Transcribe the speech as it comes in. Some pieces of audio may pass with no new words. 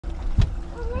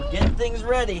Everything's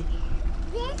ready.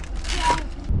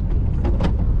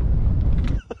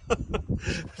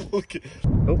 Look at,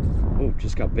 oh,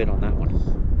 just got bit on that one.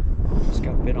 Just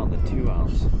got bit on the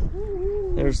 2-ounce.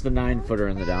 There's the 9-footer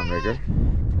in the downrigger.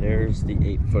 There's the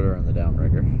 8-footer in the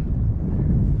downrigger.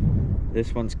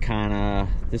 This one's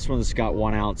got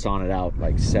 1 ounce on it out,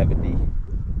 like 70.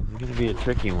 It's gonna be a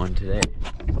tricky one today.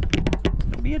 It's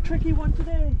gonna be a tricky one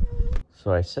today.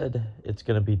 So I said it's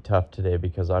gonna be tough today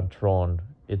because I'm trolling.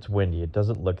 It's windy. It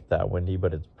doesn't look that windy,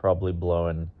 but it's probably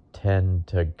blowing 10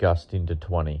 to gusting to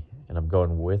 20. And I'm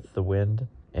going with the wind.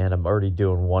 And I'm already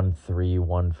doing 1.3,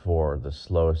 1.4, the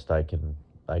slowest I can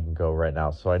go right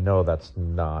now. So I know that's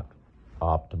not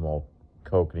optimal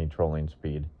kokanee trolling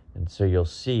speed. And so you'll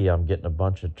see I'm getting a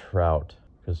bunch of trout,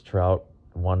 because trout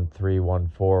 1.3,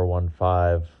 1.4,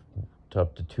 1.5 to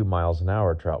up to 2 miles an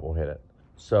hour trout will hit it.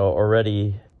 So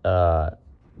already the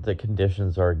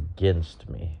conditions are against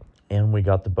me. And we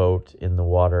got the boat in the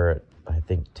water at, I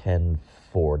think,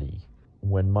 10:40.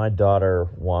 When my daughter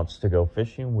wants to go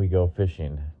fishing, we go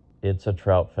fishing. It's a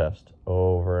trout fest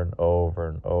over and over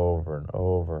and over and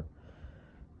over.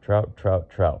 Trout, trout,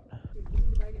 trout.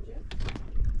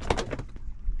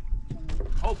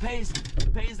 Oh, Pace,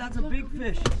 that's a big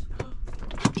fish.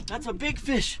 That's a big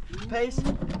fish, Pace.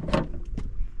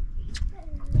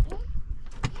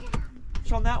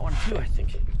 It's on that one too, I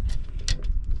think.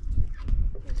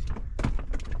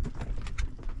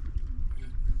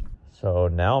 So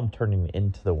now I'm turning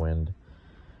into the wind,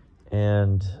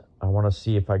 and I want to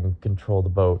see if I can control the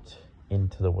boat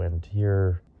into the wind.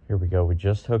 Here we go. We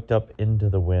just hooked up into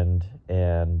the wind,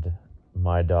 and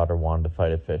my daughter wanted to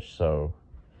fight a fish, so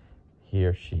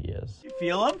here she is. You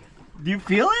feel him? Do you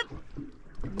feel it?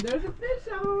 There's a fish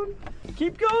on.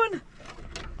 Keep going.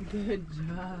 Good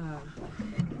job.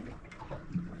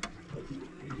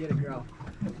 You get it, girl.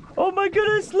 Oh my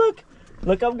goodness, look.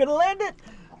 Look, I'm gonna land it.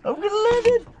 I'm gonna land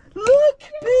it. Look,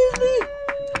 baby.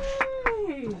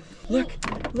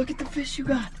 Look at the fish you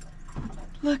got.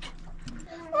 Look.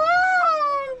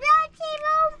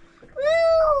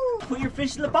 Put your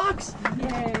fish in the box.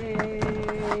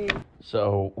 Yay.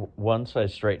 So once I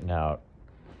straighten out,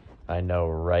 I know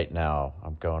right now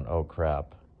I'm going, oh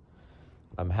crap.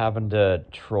 I'm having to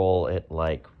troll at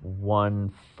like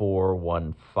 1.4,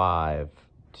 1.5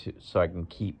 so I can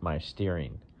keep my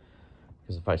steering.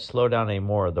 Because if I slow down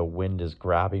anymore, the wind is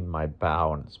grabbing my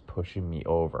bow and it's pushing me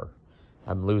over.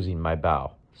 I'm losing my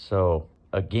bow. So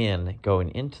again, going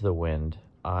into the wind,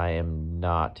 I am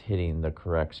not hitting the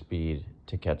correct speed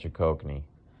to catch a kokanee.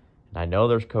 And I know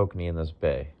there's kokanee in this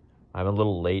bay. I'm a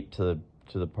little late to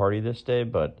the party this day,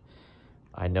 but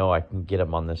I know I can get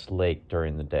them on this lake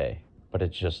during the day. But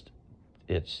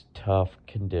it's tough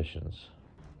conditions.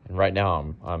 And right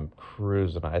now I'm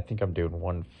cruising. I think I'm doing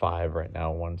 1.5 right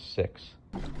now, 1.6.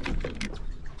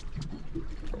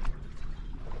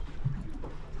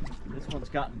 This one's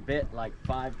gotten bit like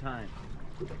 5 times.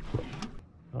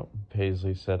 Oh,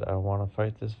 Paisley said, I want to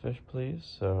fight this fish, please.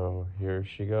 So here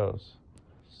she goes.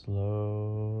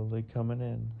 Slowly coming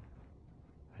in.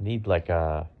 I need like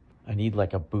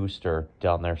a booster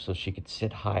down there so she could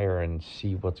sit higher and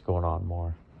see what's going on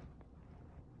more.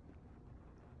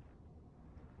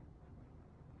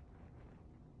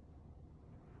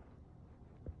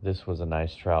 This was a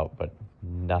nice trout, but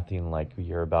nothing like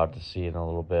you're about to see in a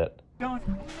little bit. Going.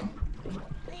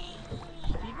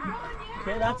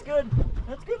 Okay, that's good.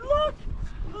 That's good. Look!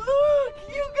 Look!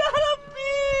 You got a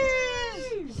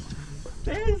fish!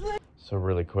 Paisley! So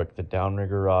really quick, the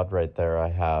downrigger rod right there I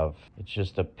have, it's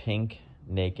just a pink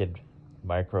naked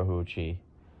micro hoochie,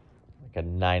 like a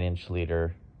 9-inch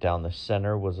leader. Down the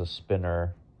center was a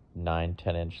spinner,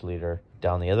 9-10-inch leader.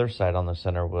 Down the other side on the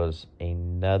center was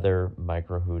another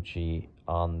micro hoochie.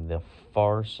 On the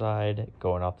far side,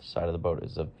 going off the side of the boat,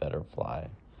 is a butterfly.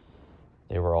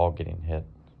 They were all getting hit.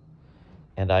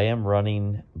 And I am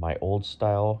running my old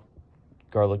style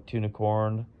garlic tuna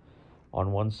corn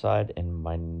on one side and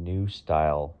my new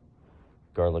style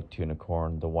garlic tuna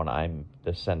corn,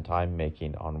 the scent I'm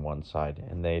making, on one side,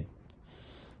 and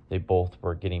they both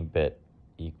were getting bit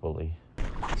equally.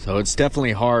 So it's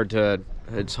definitely hard to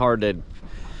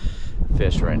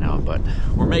fish right now, but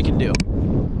we're making do.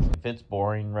 If it's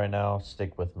boring right now,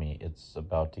 stick with me. It's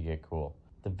about to get cool.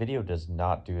 The video does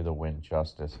not do the wind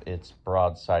justice. It's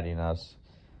broadsiding us.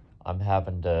 I'm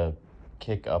having to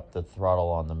kick up the throttle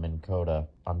on the Minn Kota.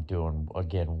 I'm doing,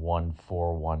 again, 1.4,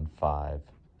 1.5.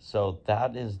 So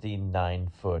that is the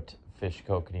 9-foot fish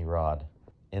kokanee rod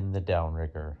in the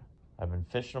downrigger. I've been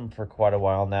fishing them for quite a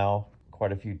while now,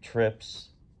 quite a few trips,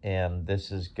 and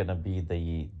this is gonna be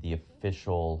the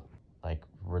official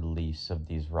release of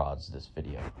these rods, this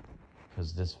video.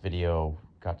 because this video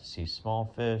got to see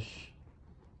small fish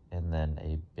and then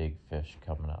a big fish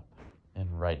coming up.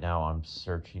 And right now I'm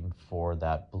searching for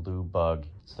that blue bug.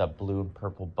 It's that blue and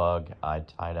purple bug I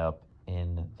tied up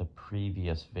in the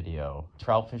previous video.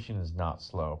 Trout fishing is not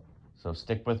slow, so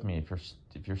stick with me.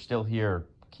 If you're still here,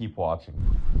 keep watching.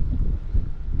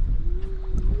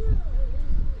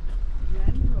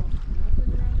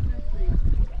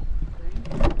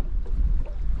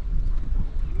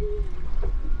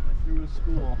 Through a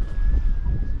school.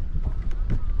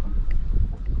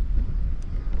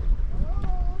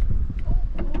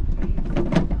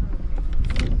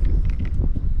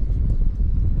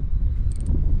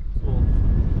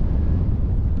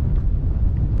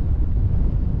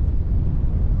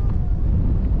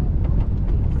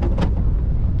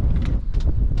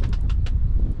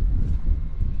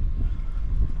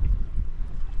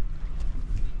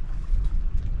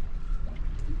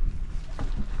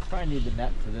 Probably need the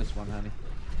net for this one, honey.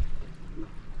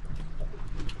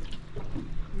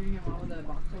 You're gonna get one with the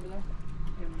box over there?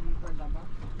 Can you burn that box?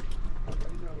 You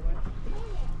throw it away.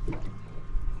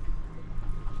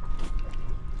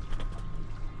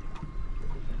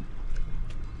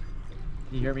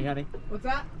 Can you hear me, honey? What's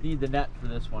that? Need the net for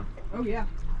this one. Oh yeah.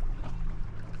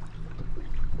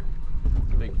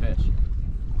 Big fish.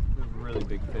 A really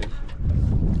big fish.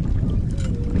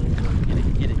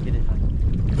 Get it, honey.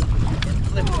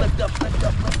 Lift up.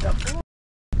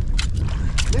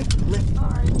 Lift.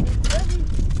 Alright, ready?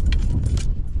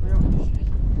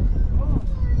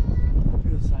 Look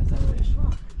at the size of that fish.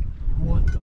 What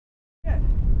the? Yeah.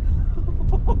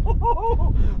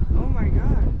 Oh my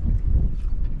god.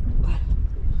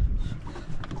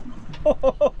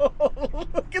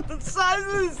 Look at the size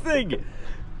of this thing.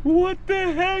 What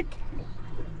the heck?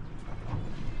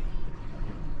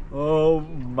 Oh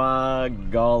my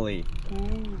golly.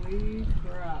 Holy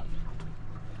crap.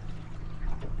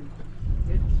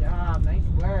 Good job. Nice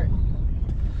work.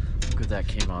 Look what that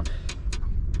came on.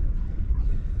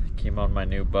 Came on my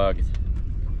new bug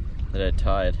that I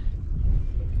tied.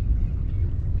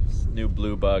 This new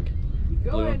blue bug.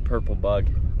 Blue and purple bug.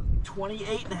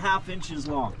 28.5 inches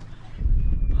long.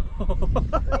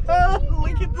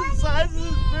 Look at the size of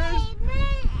this fish.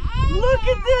 Look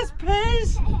at this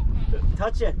pace.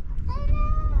 Touch it.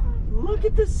 Look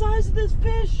at the size of this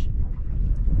fish.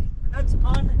 That's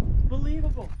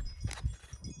unbelievable.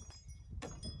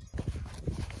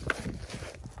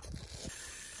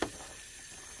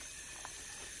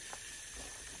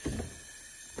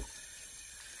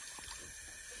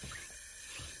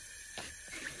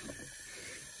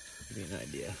 Give me an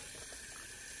idea.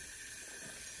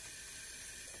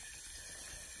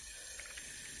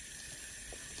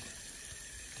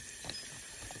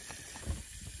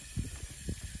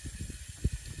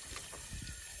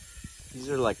 These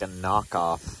are like a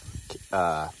knockoff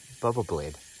Bubba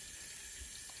Blade.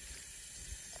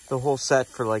 The whole set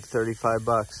for like 35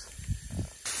 bucks.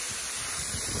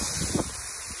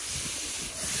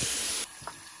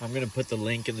 I'm gonna put the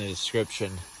link in the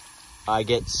description. I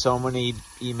get so many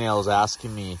emails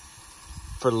asking me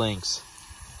for links.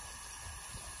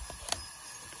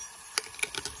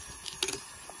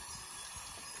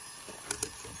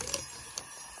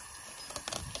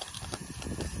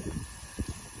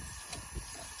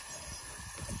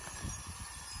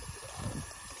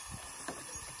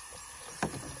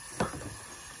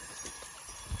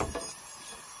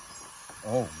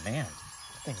 Oh man,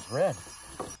 that thing's red.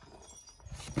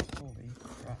 Holy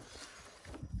crap.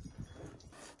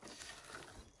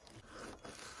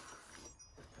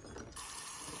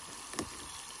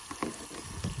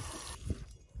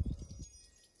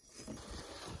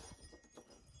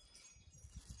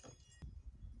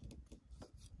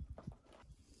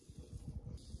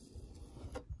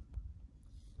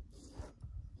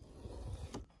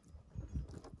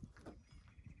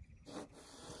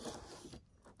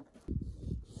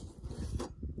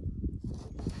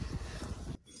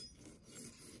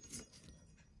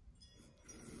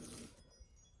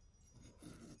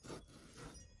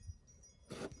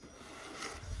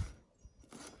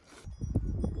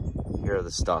 Here are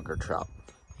the stalker trout.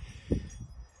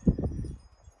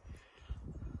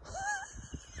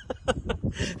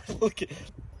 Look at.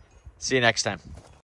 See you next time.